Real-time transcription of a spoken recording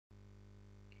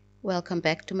Welcome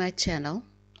back to my channel.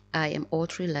 I am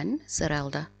Audrylin,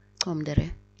 Zerilda, KOMTERE,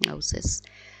 Nauses.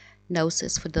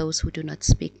 Nauses, for those who do not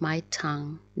speak my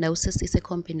tongue. Nauses is a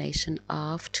combination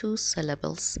of two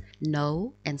syllables,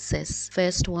 no and sis.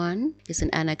 First one is an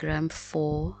anagram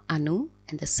for Anu,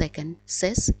 and the second,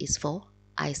 sis, is for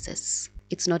ISIS.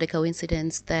 It's not a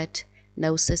coincidence that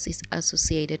Nauses is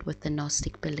associated with the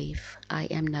Gnostic belief. I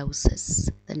am Nauses,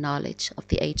 the knowledge of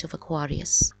the age of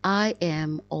Aquarius. I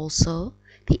am also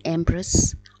the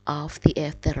Empress of the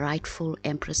Earth, the rightful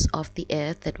Empress of the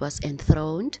Earth that was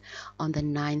enthroned on the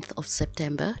 9th of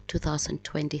September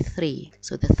 2023.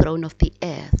 So the throne of the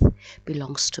Earth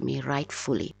belongs to me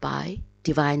rightfully by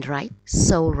divine right,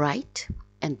 soul right,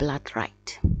 and blood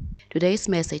right. Today's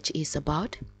message is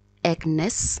about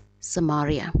Agnes,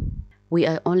 Samaria. We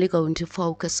are only going to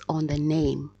focus on the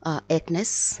name,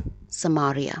 Agnes,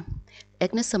 Samaria.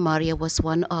 Agnes Samaria was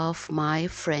one of my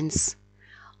friends,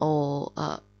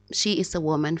 she is a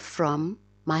woman from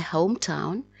my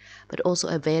hometown, but also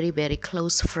a very, very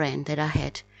close friend that I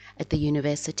had at the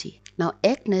university. Now,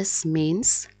 Agnes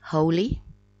means holy,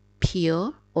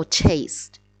 pure, or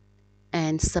chaste,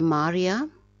 and Samaria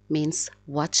means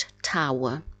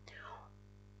watchtower,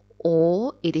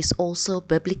 or it is also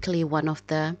biblically one of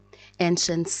the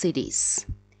ancient cities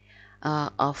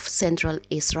of central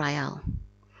Israel.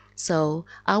 So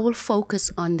I will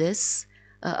focus on this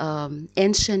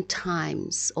ancient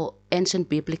times or ancient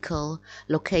biblical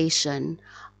location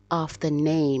of the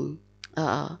name,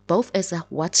 both as a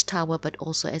watchtower but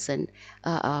also as an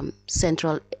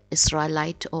central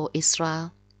Israelite or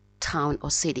Israel town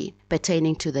or city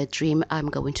pertaining to the dream I'm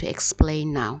going to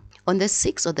explain now. On the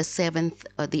 6th or the 7th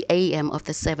or the AM of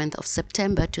the 7th of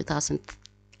September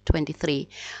 2023,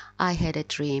 I had a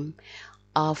dream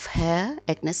of her,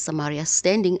 Agnes Samaria,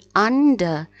 standing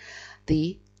under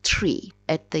the tree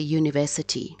at the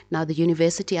university. Now, the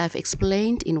university, I've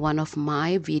explained in one of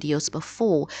my videos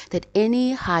before that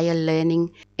any higher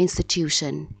learning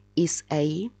institution is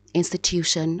a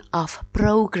institution of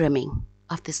programming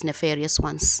of these nefarious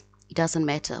ones. It doesn't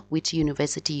matter which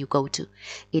university you go to.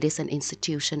 It is an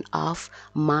institution of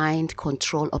mind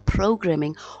control or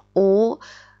programming, or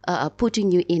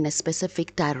putting you in a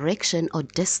specific direction or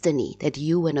destiny that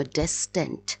you were not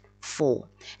destined for,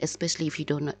 especially if you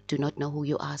do not know who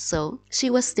you are. So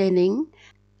she was standing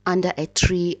under a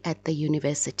tree at the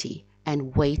university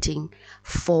and waiting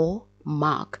for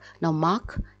Mark. Now,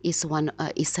 Mark is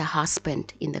her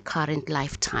husband in the current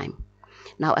lifetime.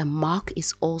 Now, a Mark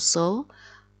also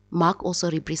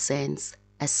represents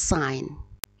a sign.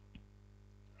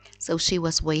 So she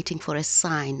was waiting for a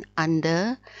sign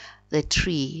under the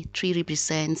tree. Tree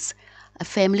represents a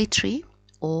family tree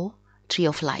or tree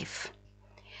of life.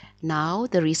 Now,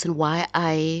 the reason why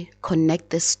I connect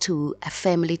this to a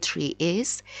family tree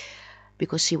is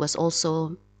because she was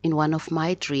also in one of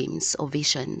my dreams or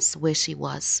visions where she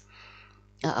was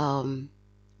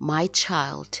my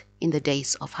child in the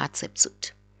days of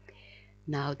HATSHEPSUT'S.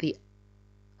 Now, the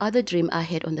other dream I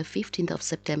had on the 15th of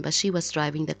September, she was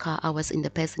driving the car, I was in the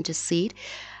passenger seat,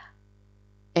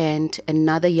 and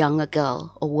another younger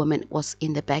girl or woman was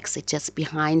in the back seat just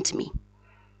behind me.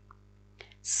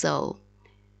 So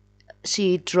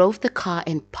she drove the car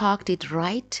and parked it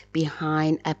right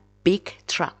behind a big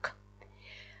truck.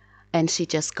 And she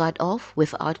just got off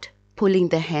without pulling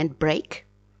the handbrake.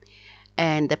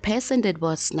 And the person that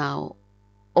was now,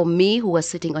 or me who was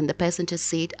sitting on the passenger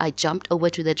seat, I jumped over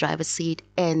to the driver's seat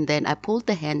and then I pulled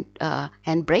the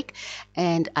handbrake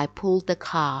and I pulled the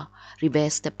car,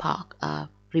 reversed the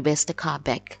car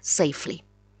back safely.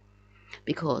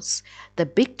 Because the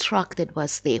big truck that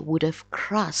was there would have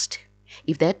crushed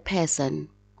if that person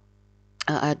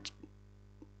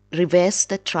reversed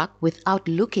the truck without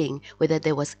looking whether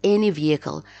there was any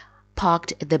vehicle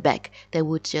parked at the back. They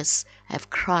would just have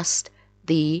crushed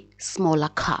the smaller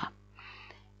car.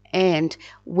 And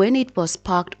when it was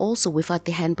parked also without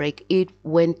the handbrake, it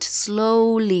went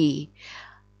slowly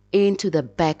into the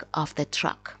back of the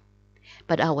truck.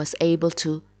 But I was able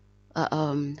to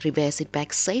reverse it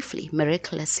back safely,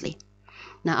 miraculously.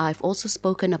 Now, I've also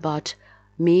spoken about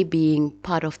me being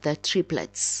part of the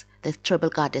triplets, the triple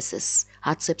goddesses,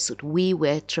 HATSHEPSUT'S. We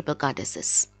were triple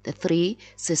goddesses, the three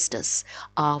sisters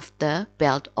of the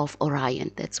belt of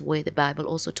Orion. That's where the Bible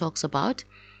also talks about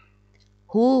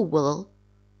who will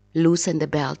loosen the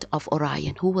belt of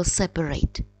Orion, who will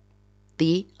separate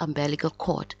the umbilical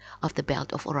cord of the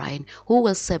belt of Orion, who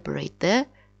will separate the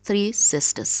three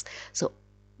sisters. So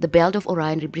the belt of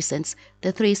Orion represents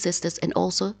the three sisters and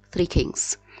also three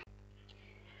kings.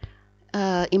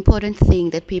 Important thing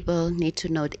that people need to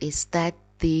note is that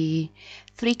the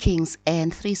three kings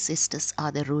and three sisters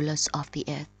are the rulers of the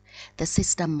earth. the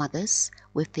sister mothers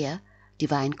with their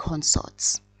divine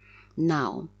consorts.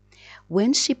 Now,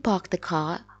 when she parked the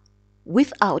car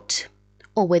without,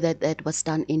 or whether that was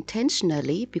done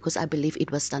intentionally, because I believe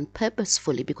it was done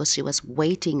purposefully, because she was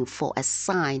waiting for a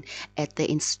sign at the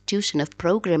institution of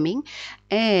programming,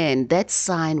 and that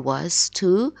sign was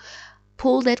to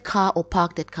pull that car or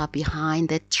park that car behind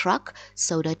that truck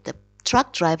so that the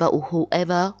truck driver or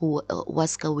whoever who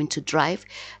was going to drive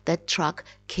that truck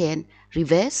can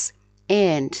reverse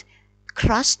and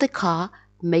crush the car,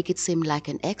 make it seem like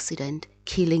an accident,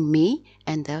 killing me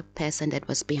and the person that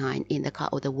was behind in the car,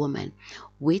 or the woman,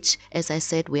 which, as I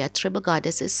said, we are triple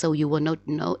goddesses, so you will not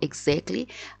know exactly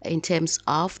in terms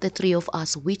of the three of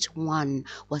us which one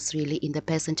was really in the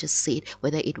passenger seat,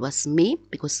 whether it was me,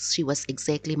 because she was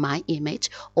exactly my image,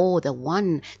 or the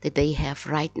one that they have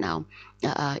right now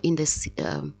in this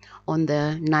on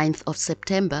the 9th of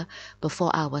September,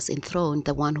 before I was enthroned,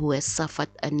 the one who has suffered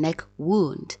a neck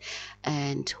wound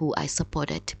and who I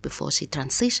supported before she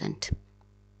transitioned.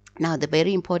 Now, the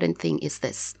very important thing is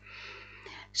this.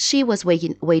 She was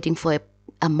waiting for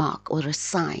a mark or a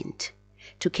sign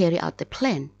to carry out the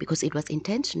plan, because it was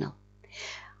intentional.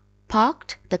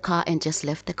 Parked the car and just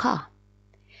left the car.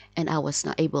 And I was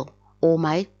not able, or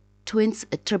my twins,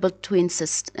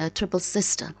 triple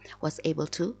sister was able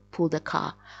to pull the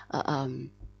car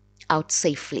out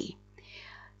safely.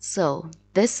 So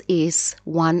this is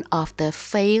one of the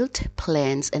failed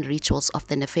plans and rituals of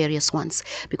the nefarious ones,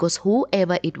 because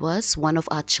whoever it was, one of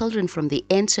our children from the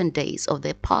ancient days of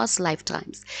their past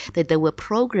lifetimes, that they were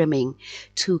programming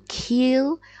to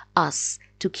kill us,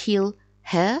 to kill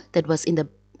her that was in the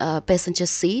passenger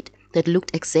seat, that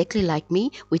looked exactly like me,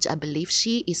 which I believe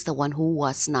she is the one who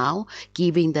was now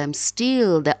giving them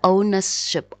still the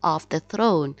ownership of the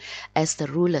throne as the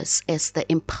rulers, as the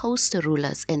imposter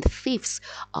rulers and thieves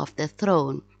of the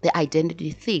throne, the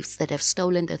identity thieves that have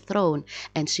stolen the throne,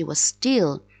 and she was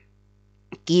still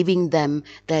giving them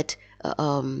that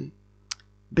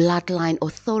bloodline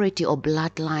authority or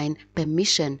bloodline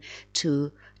permission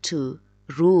to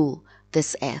rule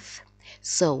this earth.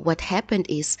 So what happened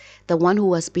is, the one who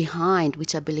was behind,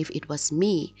 which I believe it was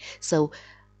me, so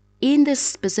in this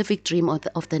specific dream of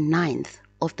the 9th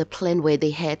of the plan where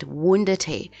they had wounded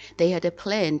her, they had a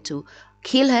plan to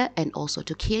kill her and also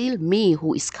to kill me,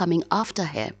 who is coming after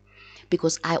her,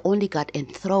 because I only got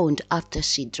enthroned after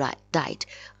she died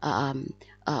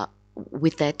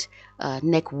with that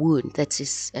neck wound that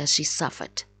she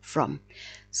suffered from.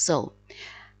 So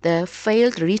the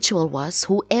failed ritual was,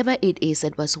 whoever it is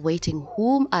that was waiting,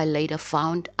 whom I later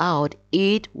found out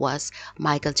it was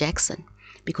Michael Jackson,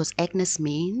 because Agnes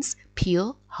means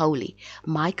pure, holy.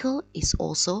 Michael is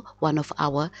also one of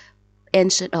our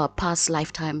ancient past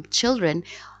lifetime children,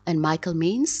 and Michael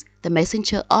means the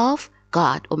messenger of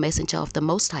God, or messenger of the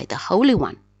Most High, the Holy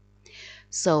One.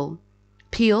 So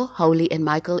pure, holy, and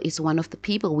Michael is one of the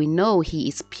people we know. He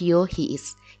is pure, he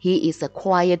is a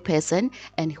quiet person,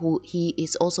 and he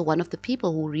is also one of the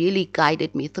people who really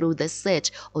guided me through this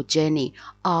search or journey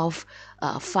of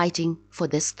fighting for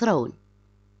this throne.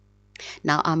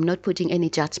 Now, I'm not putting any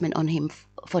judgment on him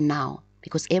for now,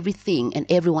 because everything and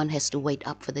everyone has to wait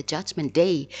up for the judgment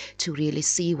day to really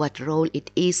see what role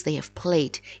it is they have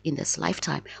played in this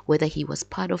lifetime, whether he was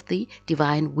part of the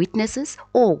divine witnesses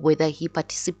or whether he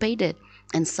participated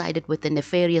and sided with the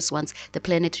nefarious ones, the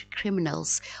planetary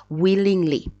criminals,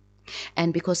 willingly.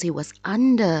 And because he was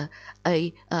under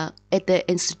at the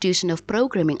institution of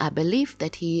programming, I believe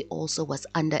that he also was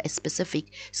under a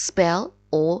specific spell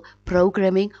or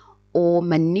programming or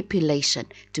manipulation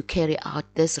to carry out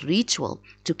this ritual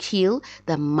to kill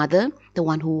the mother, the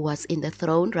one who was in the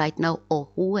throne right now, or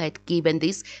who had given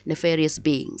these nefarious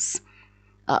beings,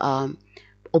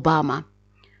 Obama,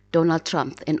 Donald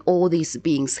Trump, and all these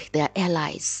beings, their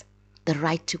allies, the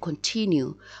right to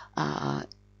continue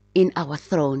in our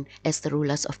throne as the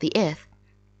rulers of the earth.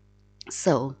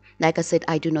 So, like I said,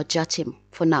 I do not judge him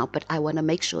for now, but I want to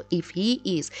make sure if he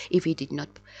did not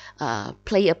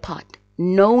play a part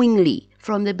knowingly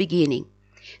from the beginning,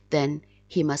 then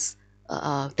he is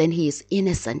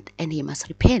innocent and he must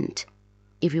repent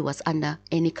if he was under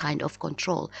any kind of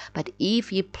control. But if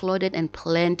he plotted and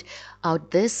planned out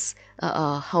this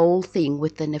whole thing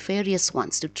with the nefarious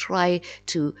ones to try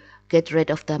to get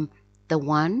rid of them, the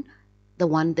one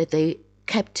that they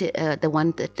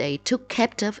took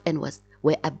captive and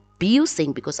were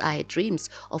abusing, because I had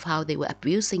dreams of how they were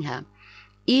abusing her.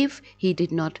 If he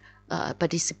did not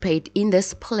participate in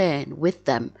this plan with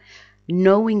them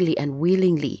knowingly and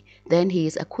willingly, then he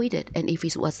is acquitted. And if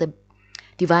he was a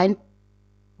divine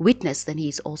witness, then he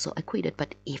is also acquitted.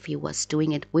 But if he was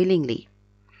doing it willingly,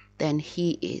 then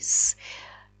he is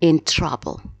in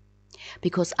trouble.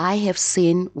 Because I have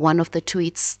seen one of the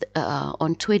tweets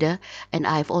on Twitter, and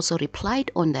I've also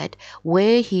replied on that,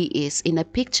 where he is in a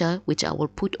picture, which I will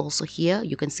put also here,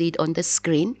 you can see it on the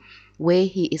screen, where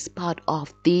he is part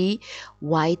of the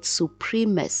white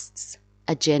supremacists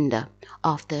agenda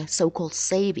of the so-called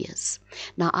saviors.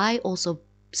 Now, I also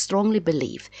strongly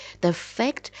believe the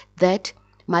fact that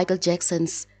Michael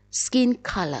Jackson's skin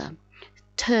color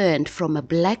turned from a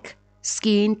black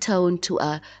skin tone to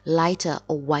a lighter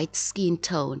or white skin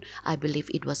tone, I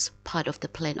believe it was part of the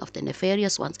plan of the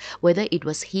nefarious ones, whether it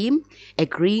was him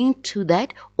agreeing to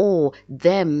that or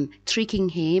them tricking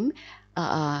him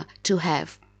to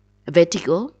have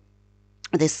vertigo,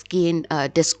 the skin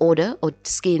disorder or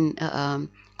skin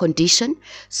condition,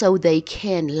 so they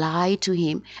can lie to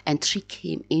him and trick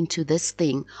him into this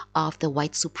thing of the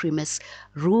white supremacist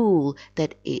rule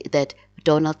that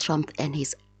Donald Trump and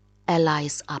his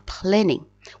allies are planning,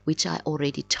 which I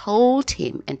already told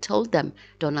him and told them,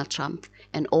 Donald Trump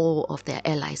and all of their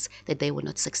allies, that they will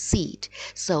not succeed.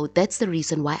 So that's the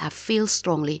reason why I feel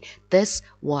strongly this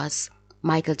was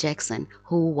Michael Jackson,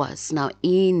 who was now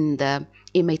in the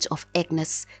image of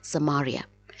Agnes, Samaria.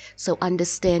 So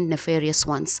understand, nefarious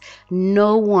ones,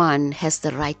 no one has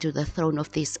the right to the throne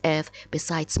of this earth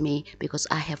besides me, because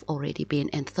I have already been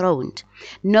enthroned.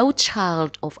 No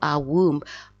child of our womb,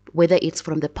 whether it's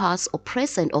from the past or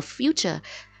present or future,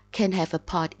 can have a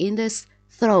part in this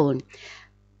throne.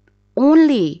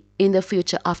 Only in the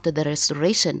future, after the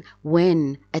restoration,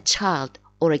 when a child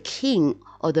or a king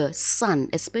or the son,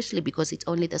 especially because it's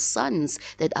only the sons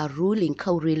that are ruling,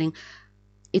 co-ruling,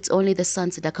 it's only the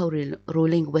sons that are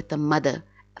co-ruling with the mother,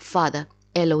 father,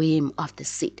 Elohim of the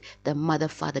seed, the mother,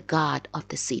 father, God of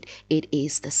the seed. It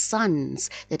is the sons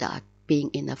that are being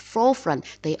in the forefront.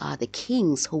 They are the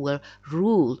kings who will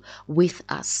rule with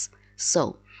us.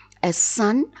 So, a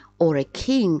son or a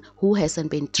king who hasn't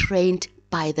been trained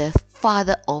by the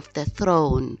father of the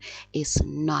throne is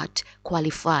not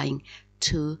qualifying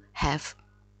to have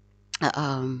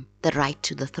the right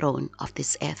to the throne of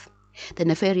this earth. The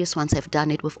nefarious ones have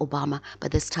done it with Obama,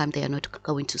 but this time they are not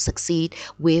going to succeed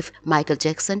with Michael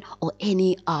Jackson or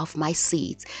any of my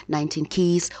seeds, 19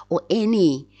 keys, or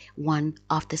any one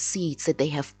of the seeds that they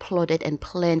have plotted and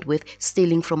planned with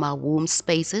stealing from our womb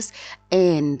spaces,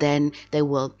 and then they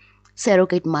will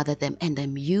surrogate mother them and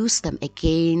then use them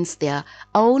against their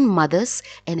own mothers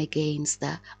and against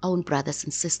their own brothers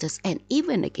and sisters and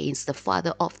even against the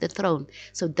father of the throne.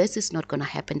 So this is not going to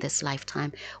happen this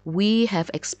lifetime. We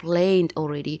have explained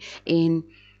already in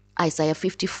Isaiah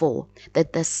 54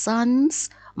 that the sons,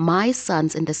 my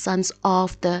sons and the sons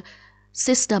of the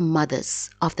sister mothers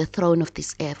of the throne of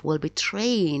this earth will be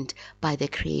trained by their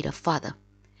creator father.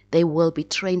 They will be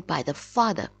trained by the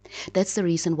Father. That's the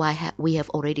reason why we have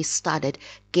already started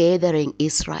gathering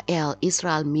Israel.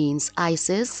 Israel means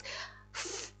ISIS,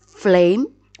 flame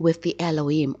with the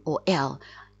Elohim or El.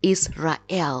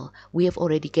 Israel. We have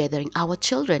already gathering our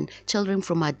children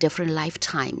from our different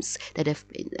lifetimes that have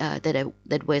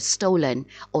that were stolen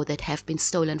or that have been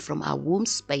stolen from our womb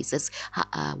spaces,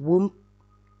 womb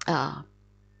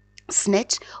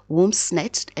snatched,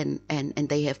 and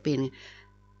they have been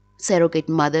surrogate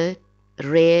mother,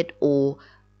 reared or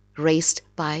raised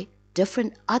by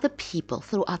different other people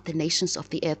throughout the nations of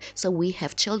the earth. So we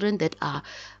have children that are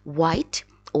white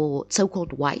or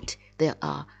so-called white. They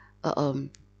are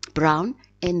brown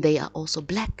and they are also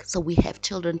black. So we have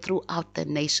children throughout the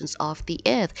nations of the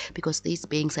earth because these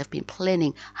beings have been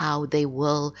planning how they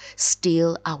will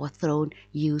steal our throne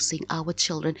using our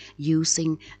children,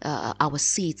 using our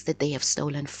seeds that they have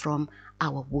stolen from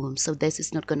our womb. So this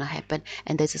is not going to happen,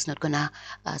 and this is not going to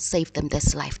save them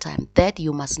this lifetime. That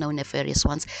you must know, nefarious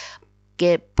ones.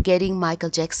 Getting Michael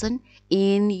Jackson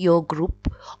in your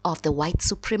group of the white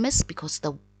supremacists, because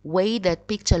the way that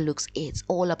picture looks, it's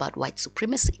all about white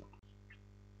supremacy.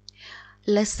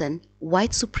 Listen,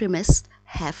 white supremacists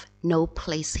have no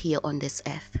place here on this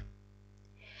earth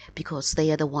because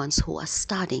they are the ones who are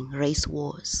starting race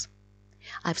wars.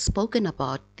 I've spoken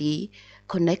about the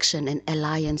connection and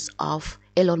alliance of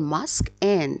Elon Musk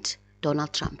and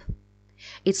Donald Trump.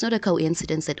 It's not a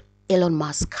coincidence that Elon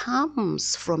Musk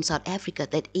comes from South Africa,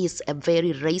 that is a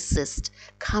very racist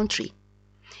country,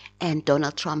 and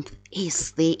Donald Trump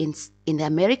is there in the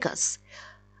Americas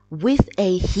with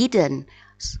a hidden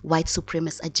white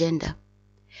supremacist agenda.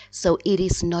 So it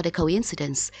is not a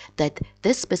coincidence that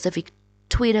this specific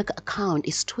Twitter account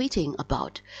is tweeting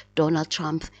about Donald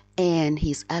Trump and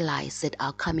his allies that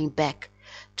are coming back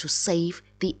to save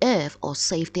the earth or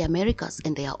save the Americas,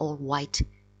 and they are all white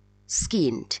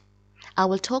skinned. I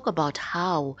will talk about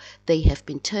how they have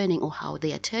been turning, or how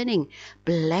they are turning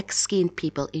black-skinned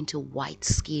people into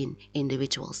white-skinned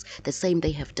individuals. The same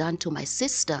they have done to my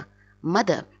sister,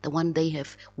 mother, the one they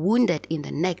have wounded in the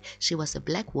neck. She was a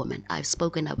black woman. I've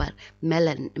spoken about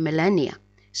Melania.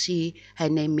 Her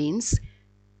name means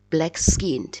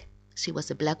black-skinned. She was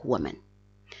a black woman.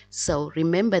 So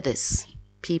remember this,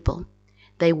 people.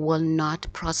 They will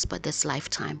not prosper this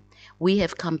lifetime. We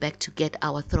have come back to get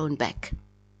our throne back.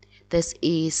 This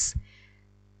is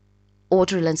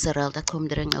Audrylin, Zerilda,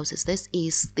 KOMTERE, Nauses. This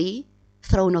is the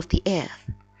throne of the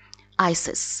earth.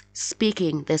 ISIS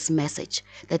speaking this message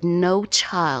that no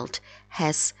child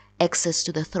has access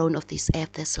to the throne of this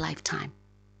earth this lifetime.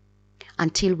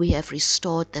 Until we have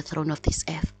restored the throne of this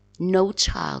earth, no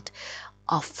child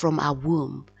from our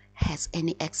womb has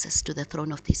any access to the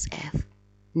throne of this earth.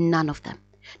 None of them.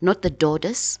 Not the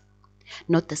daughters,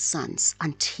 not the sons,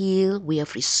 until we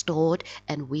have restored,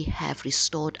 and we have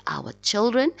restored our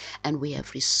children, and we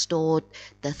have restored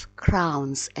the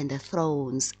crowns and the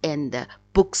thrones and the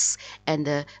books and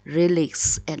the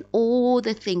relics and all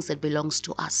the things that belongs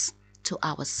to us, to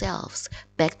ourselves,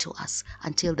 back to us.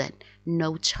 Until then,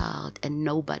 no child and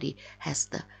nobody has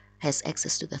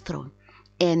access to the throne.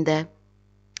 And the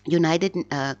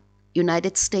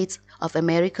United States of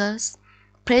America's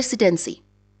presidency,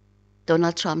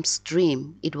 Donald Trump's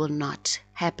dream, it will not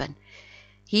happen.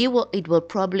 It will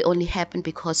probably only happen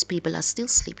because people are still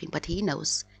sleeping, but he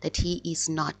knows that he is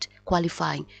not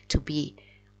qualifying to be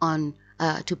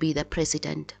the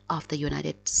president of the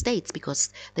United States,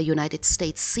 because the United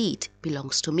States seat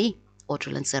belongs to me,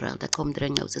 Audrylin, Zerilda,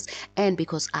 KOMTERE, Nauses, and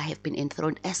because I have been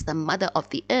enthroned as the mother of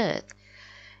the earth.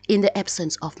 In the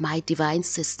absence of my divine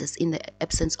sisters, in the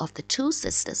absence of the two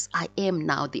sisters, I am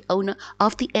now the owner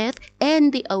of the earth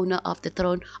and the owner of the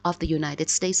throne of the United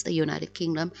States, the United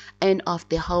Kingdom, and of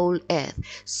the whole earth.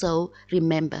 So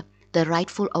remember, the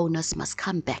rightful owners must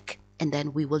come back, and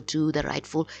then we will do the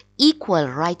rightful, equal,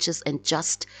 righteous, and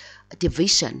just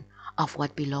division of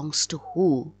what belongs to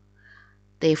who.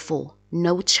 Therefore,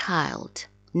 no child,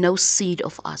 no seed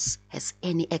of us has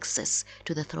any access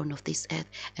to the throne of this earth.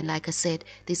 And like I said,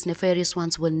 these nefarious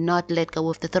ones will not let go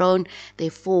of the throne.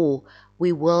 Therefore,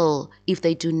 we will, if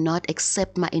they do not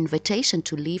accept my invitation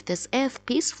to leave this earth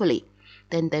peacefully,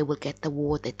 then they will get the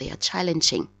war that they are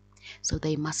challenging. So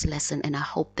they must listen, and I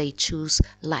hope they choose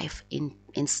life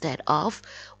instead of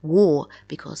war,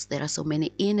 because there are so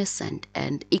many innocent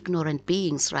and ignorant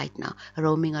beings right now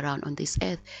roaming around on this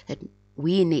earth that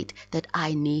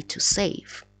I need to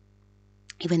save.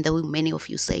 Even though many of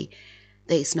you say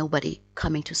there is nobody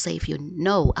coming to save you.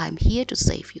 No, I'm here to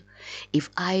save you.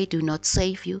 If I do not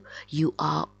save you, you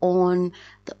are on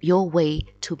your way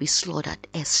to be slaughtered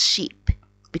as sheep,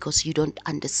 because you don't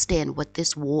understand what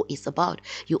this war is about.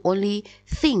 You only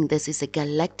think this is a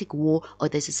galactic war or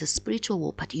this is a spiritual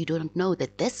war, but you don't know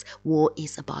that this war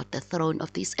is about the throne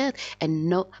of this earth.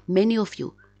 And many of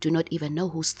you do not even know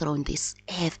whose throne this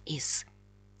earth is.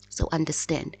 So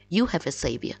understand, you have a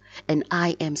savior, and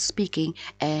I am speaking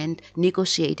and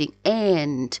negotiating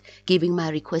and giving my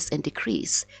requests and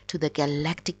decrees to the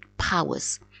galactic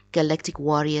powers, galactic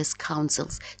warriors,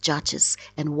 councils, judges,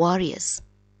 and warriors,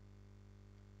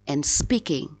 and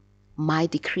speaking my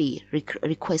decree,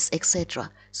 requests, etc.,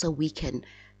 so we can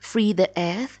free the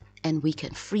earth, and we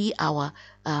can free our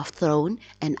throne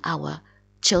and our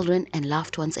children and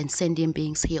loved ones and sentient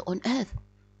beings here on earth,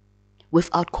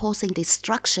 without causing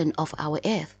destruction of our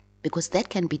earth, because that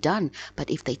can be done. But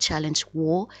if they challenge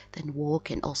war, then war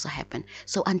can also happen.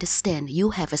 So understand, you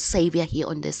have a savior here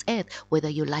on this earth, whether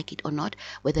you like it or not,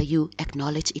 whether you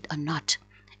acknowledge it or not.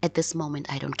 At this moment,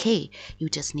 I don't care. You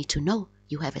just need to know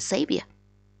you have a savior.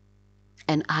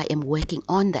 And I am working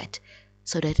on that,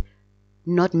 so that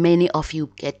not many of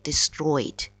you get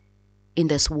destroyed in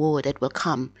this war that will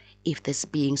come if these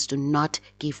beings do not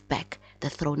give back the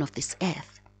throne of this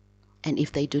earth. And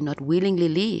if they do not willingly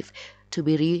leave to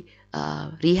be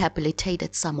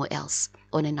rehabilitated somewhere else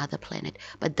on another planet.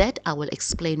 But that I will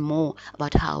explain more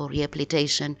about how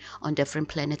rehabilitation on different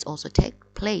planets also take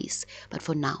place. But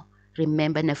for now,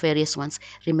 remember nefarious ones.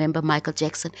 Remember Michael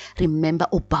Jackson. Remember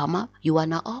Obama. You are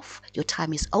now off. Your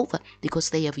time is over, because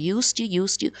they have used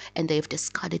you, and they have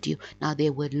discarded you. Now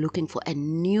they were looking for a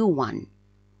new one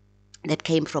that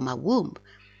came from a womb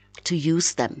to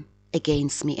use them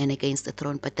against me and against the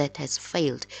throne, but that has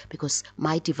failed, because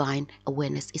my divine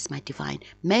awareness is my divine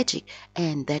magic,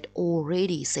 and that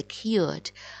already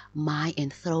secured my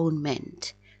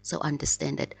enthronement. So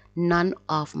understand that none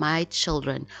of my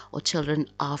children or children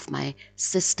of my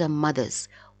sister mothers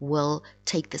will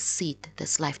take the seat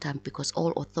this lifetime, because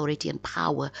all authority and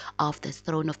power of the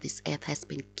throne of this earth has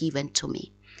been given to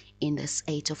me in this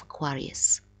age of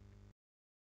Aquarius.